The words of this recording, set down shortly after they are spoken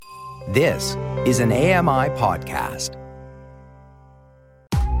This is an AMI podcast.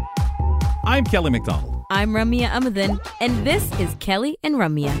 I'm Kelly McDonald. I'm Ramya Amadin, and this is Kelly and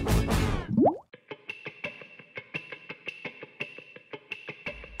Ramya.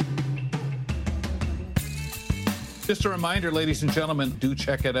 Just a reminder, ladies and gentlemen, do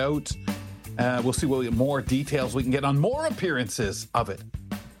check it out. We'll see what more details we can get on more appearances of it.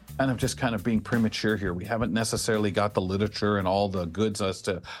 And I'm just kind of being premature here. We haven't necessarily got the literature and all the goods as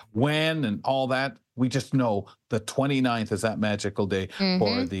to when and all that. We just know the 29th is that magical day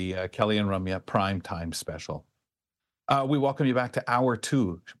for the Kelly and Ramya Primetime Special. We welcome you back to Hour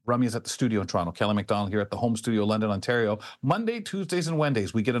 2. Ramya's at the studio in Toronto. Kelly McDonald here at the home studio, London, Ontario. Monday, Tuesdays, and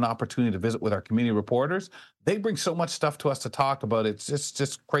Wednesdays, we get an opportunity to visit with our community reporters. They bring so much stuff to us to talk about. It's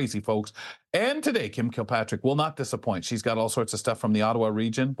just crazy, folks. And today, Kim Kilpatrick will not disappoint. She's got all sorts of stuff from the Ottawa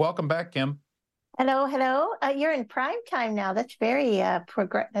region. Welcome back, Kim. Hello. You're in prime time now. That's very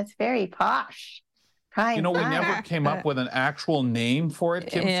that's very posh. Prime we time. never came up with an actual name for it,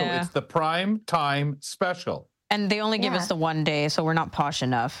 Kim. Yeah. So it's the Prime Time Special. And they only give us the one day, so we're not posh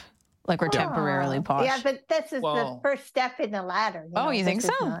enough. Like we're temporarily posh. Yeah, but this is the first step in the ladder. You think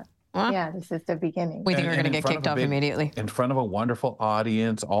so? Yeah, this is the beginning. We think we're going to get kicked off immediately. In front of a wonderful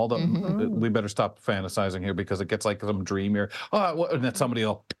audience. We better stop fantasizing here because it gets like some dream here. And then somebody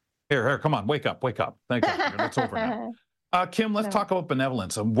will, here, come on, wake up. Thank you. It's over now. Kim, let's talk about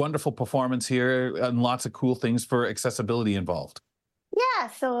Benevolence. A wonderful performance here and lots of cool things for accessibility involved. Yeah,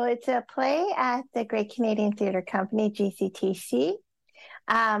 so it's a play at the Great Canadian Theatre Company, GCTC.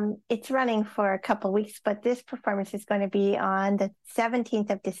 It's running for a couple of weeks, but this performance is going to be on the 17th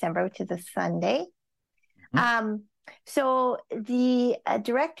of December, which is a Sunday. So the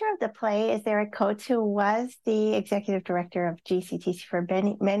director of the play is Eric Coates, who was the executive director of GCTC for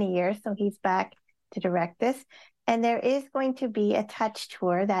many years. So he's back to direct this. And there is going to be a touch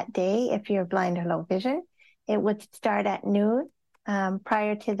tour that day if you're blind or low vision. It would start at noon.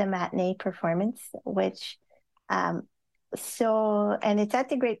 Prior to the matinee performance, which, and it's at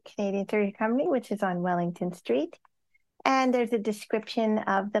the Great Canadian Theatre Company, which is on Wellington Street. And there's a description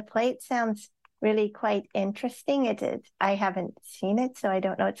of the play. It sounds really quite interesting. I haven't seen it, so I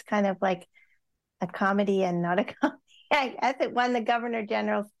don't know. It's kind of like a comedy and not a comedy. I guess it won the Governor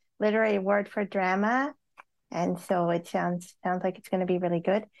General's Literary Award for Drama. And so it sounds like it's going to be really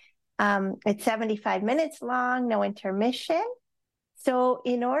good. It's 75 minutes long, no intermission. So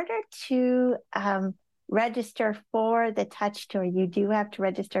in order to register for the Touch Tour, you do have to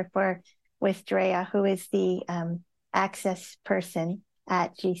register with Drea, who is the access person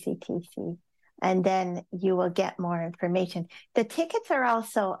at GCTC. And then you will get more information. The tickets are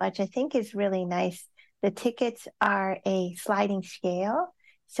also, which I think is really nice, the tickets are a sliding scale.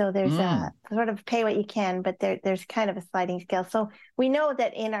 So there's a sort of pay what you can, but there's kind of a sliding scale. So we know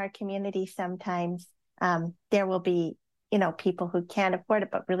that in our community sometimes there will be people who can't afford it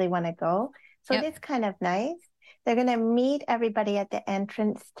but really want to go. So It is kind of nice. They're going to meet everybody at the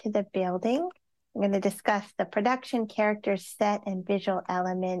entrance to the building. We're going to discuss the production, characters, set, and visual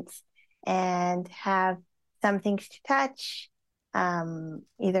elements, and have some things to touch,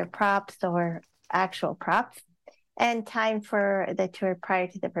 either props or actual props, and time for the tour prior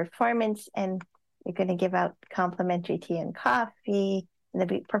to the performance. And we're going to give out complimentary tea and coffee. And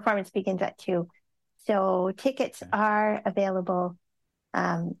the performance begins at 2:00. So tickets are available.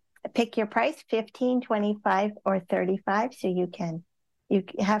 Pick your price, $15, $25, or $35. So you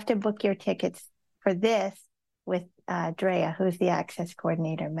have to book your tickets for this with Drea, who's the access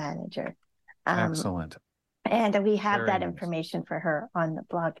coordinator manager. Excellent. And we have that information for her on the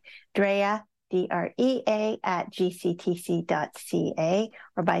blog. Drea, DREA @gctc.ca,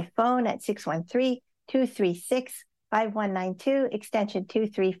 or by phone at 613-236-5192, extension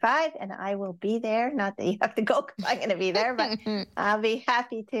 235, and I will be there. Not that you have to go because I'm going to be there, but I'll be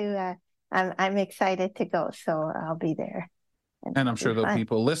happy to. I'm excited to go, so I'll be there. And I'm sure there are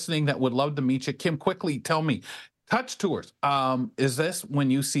people listening that would love to meet you. Kim, quickly tell me, Touch Tours, is this,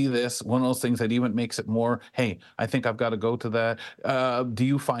 when you see this, one of those things that even makes it more, hey, I think I've got to go to that? Do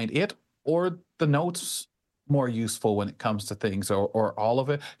you find it or the notes more useful when it comes to things, or all of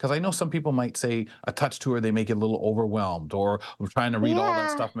it? Because I know some people might say a touch tour, they may get a little overwhelmed, or trying to read all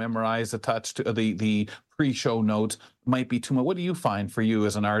that stuff, memorize the pre-show notes might be too much. What do you find for you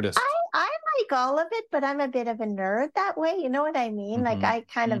as an artist? I like all of it, but I'm a bit of a nerd that way. You know what I mean? Like I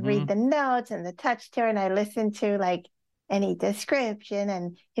kind of read the notes and the touch tour, and I listen to like any description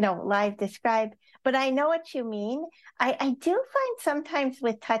and, live describe. But I know what you mean. I do find sometimes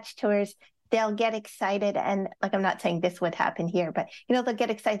with touch tours, they'll get excited, and like, I'm not saying this would happen here, but they'll get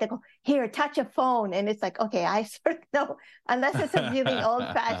excited. They go, here, touch a phone. And it's like, okay, I sort of know, unless it's a really old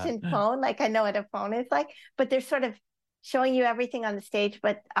fashioned phone, like I know what a phone is like, but they're sort of showing you everything on the stage.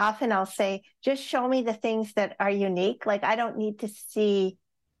 But often I'll say, just show me the things that are unique. Like, I don't need to see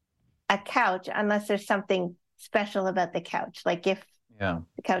a couch unless there's something special about the couch. Like if the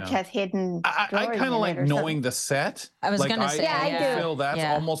couch has hidden I kind of like knowing the set. I was going to say, I feel that's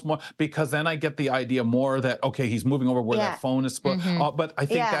almost more, because then I get the idea more that, okay, he's moving over where that phone is. But I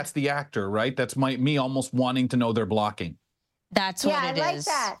think that's the actor, right? That's me almost wanting to know they're blocking. That's what it is. I like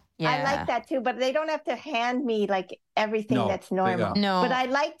that. Yeah. I like that too, but they don't have to hand me like everything that's normal. No. But I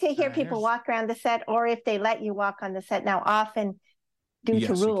like to hear people walk around the set, or if they let you walk on the set. Now, often due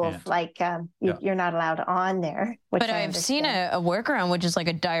to rules, like you're not allowed on there. But I've seen a workaround, which is like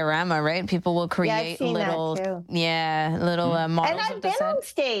a diorama, right? People will create little models And I've of the been set. on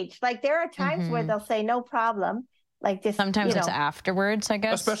stage. Like there are times where they'll say no problem. Like just sometimes it's afterwards, I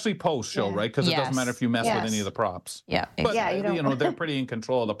guess. Especially post-show, right? Because it doesn't matter if you mess with any of the props. Yeah, exactly. But they're pretty in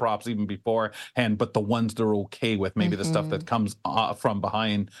control of the props even beforehand. But the ones they're okay with, maybe the stuff that comes from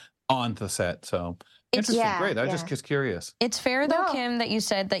behind onto the set. So interesting, great. I just curious. It's fair though, Kim, that you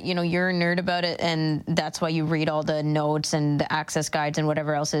said that you're a nerd about it, and that's why you read all the notes and the access guides and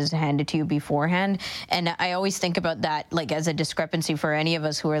whatever else is handed to you beforehand. And I always think about that like as a discrepancy for any of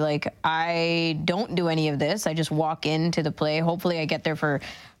us who are like, I don't do any of this. I just walk into the play. Hopefully, I get there for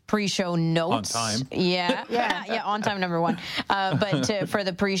pre-show notes on time. Yeah, on time, number one. But for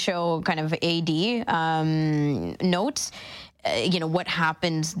the pre-show kind of AD notes. What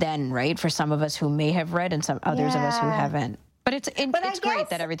happens then, right? For some of us who may have read and some others of us who haven't. But it's great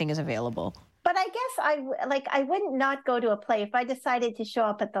that everything is available. But I guess I wouldn't not go to a play if I decided to show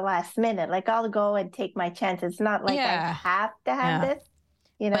up at the last minute. Like I'll go and take my chances. It's not like I have to have this.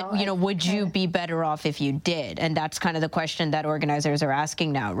 But would you be better off if you did? And that's kind of the question that organizers are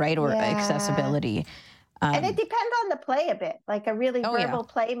asking now, right? Or accessibility. And it depends on the play a bit. Like a really verbal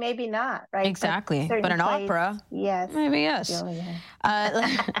play, maybe not, right? Exactly. But an opera, maybe yes.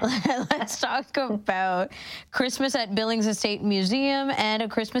 Let's talk about Christmas at Billings Estate Museum and a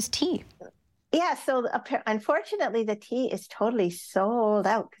Christmas tea. Yeah, so unfortunately, the tea is totally sold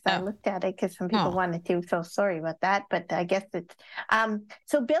out because I looked at it because some people wanted to. So sorry about that, but I guess it's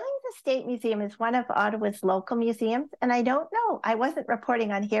so Billings Estate Museum is one of Ottawa's local museums, and I don't know. I wasn't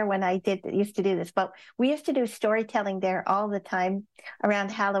reporting on here when I used to do this, but we used to do storytelling there all the time around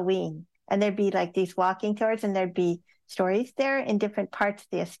Halloween, and there'd be like these walking tours, and there'd be stories there in different parts of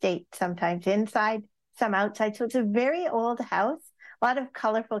the estate, sometimes inside, some outside. So it's a very old house. A lot of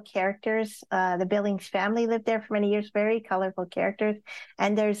colorful characters. The Billings family lived there for many years, very colorful characters.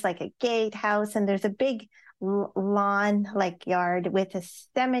 And there's like a gatehouse, and there's a big lawn, like yard with a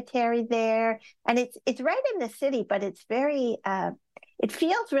cemetery there. And it's right in the city, but it's very, it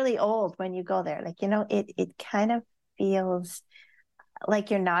feels really old when you go there. Like, it kind of feels like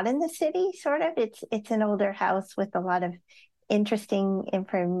you're not in the city, sort of. It's an older house with a lot of interesting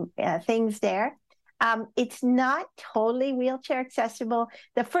things there. It's not totally wheelchair accessible.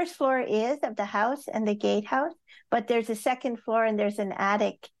 The first floor is of the house and the gatehouse, but there's a second floor and there's an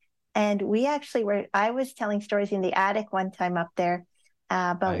attic. And I was telling stories in the attic one time up there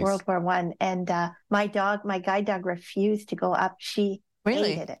about World War I. And my guide dog refused to go up. She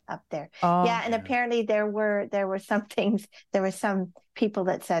hated it up there. And apparently there were some things, there were some people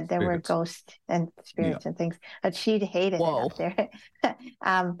that said there were ghosts and spirits and things, but she hated it up there.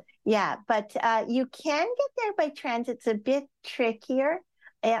 But you can get there by transit. It's a bit trickier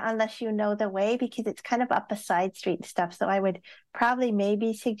unless you know the way, because it's kind of up a side street and stuff. So I would probably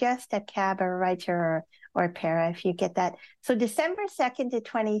maybe suggest a cab or a rideshare or a para if you get that. So December 2nd to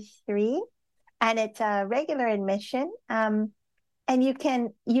 23, and it's a regular admission. And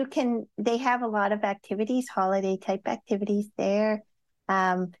they have a lot of activities, holiday type activities there.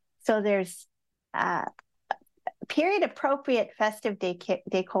 So there's period appropriate festive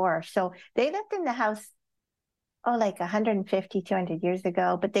decor. So they lived in the house, like 150, 200 years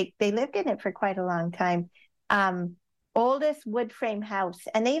ago, but they lived in it for quite a long time. Oldest wood frame house.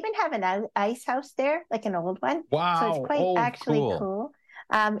 And they even have an ice house there, like an old one. Wow. So it's quite cool.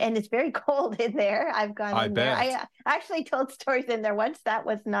 And it's very cold in there. I've gone in there. I actually told stories in there once. That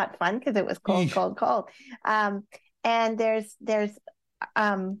was not fun because it was cold. And there's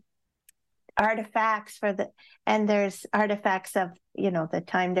artifacts there's artifacts of, the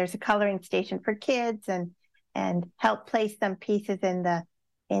time. There's a coloring station for kids and help place some pieces in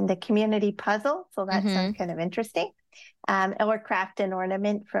the community puzzle. So that sounds kind of interesting. or craft an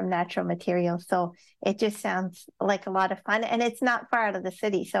ornament from natural materials. So it just sounds like a lot of fun, and it's not far out of the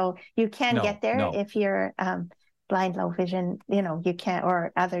city. So you can get there if you're blind, low vision, you can,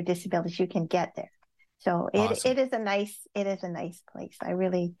 or other disabilities, you can get there. So it is a nice place.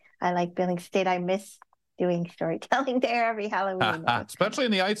 I like Billings State. I miss doing storytelling there every Halloween. Especially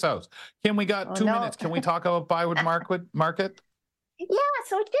in the Ice House. Kim, we got 2 minutes. Can we talk about Byward Market? Yeah,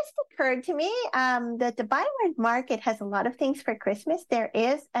 so it just occurred to me that the Byward Market has a lot of things for Christmas. There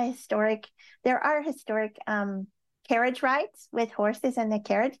are historic carriage rides with horses in the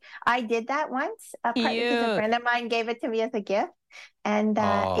carriage. I did that once, partly because a friend of mine gave it to me as a gift. And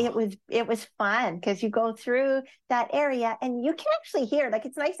it was fun because you go through that area and you can actually hear, like,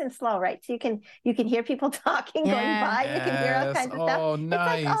 it's nice and slow, right? So you can hear people talking going by. You can hear all kinds of stuff. Oh,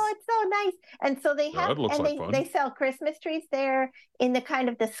 nice. It's like, it's so nice. And so they have, they sell Christmas trees there in the kind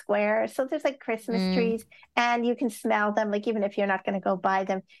of the square. So there's like Christmas trees, and you can smell them. Like, even if you're not going to go buy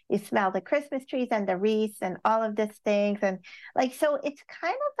them, you smell the Christmas trees and the wreaths and all of these things. And like, so it's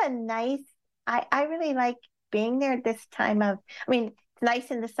kind of a nice, I really like being there at this time of, it's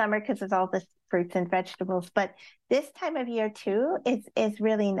nice in the summer because there's all the fruits and vegetables, but this time of year too is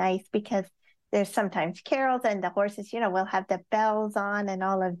really nice because there's sometimes carols, and the horses, will have the bells on and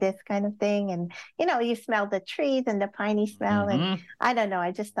all of this kind of thing. And, you smell the trees and the piney smell. And I don't know,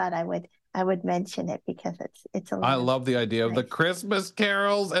 I just thought I would mention it because it's a lot. I love the idea of the Christmas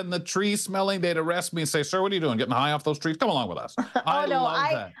carols and the tree smelling. They'd arrest me and say, "Sir, what are you doing? Getting high off those trees? Come along with us." I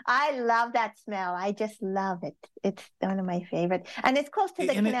love that smell. I just love it. It's one of my favorites. And it's close to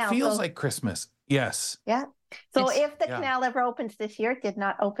the canal. And it feels like Christmas. Yes. Yeah. So if the canal ever opens this year, it did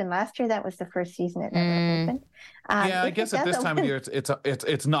not open last year. That was the first season it ever opened. I guess at this time of year,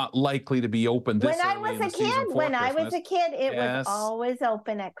 it's not likely to be open this When I was a kid, it was always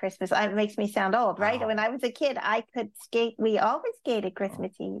open at Christmas. It makes me sound old, right? When I was a kid, I could skate. We always skated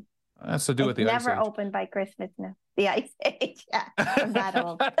Christmas Eve. That's to do with the Ice Age. Never opened by Christmas, no. The Ice Age, yeah. I'm that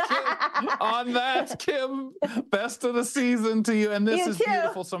old. On that, Kim, best of the season to you. And this is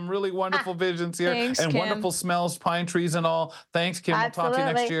beautiful. Some really wonderful visions here. Thanks, and Kim. Wonderful smells, pine trees and all. Thanks, Kim. Absolutely. We'll talk to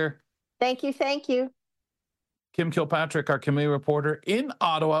you next year. Thank you. Kim Kilpatrick, our community reporter in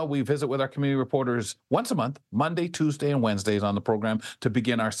Ottawa. We visit with our community reporters once a month, Monday, Tuesday, and Wednesdays on the program to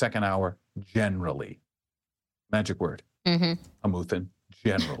begin our second hour, generally. Magic word. Amuthan,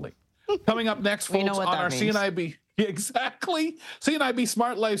 generally. Coming up next, folks, on our means. CNIB. Exactly. CNIB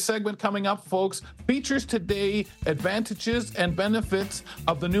Smart Life segment coming up, folks. Features today, advantages and benefits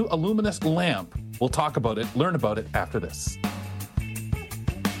of the new Illuminous lamp. We'll talk about it, learn about it after this.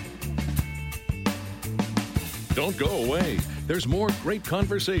 Don't go away. There's more great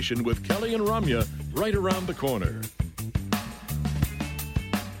conversation with Kelly and Ramya right around the corner.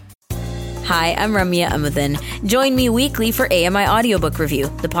 Hi, I'm Ramya Amuthan. Join me weekly for AMI Audiobook Review,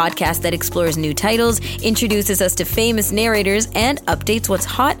 the podcast that explores new titles, introduces us to famous narrators, and updates what's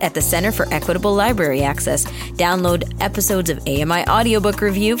hot at the Center for Equitable Library Access. Download episodes of AMI Audiobook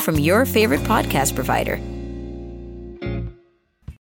Review from your favorite podcast provider.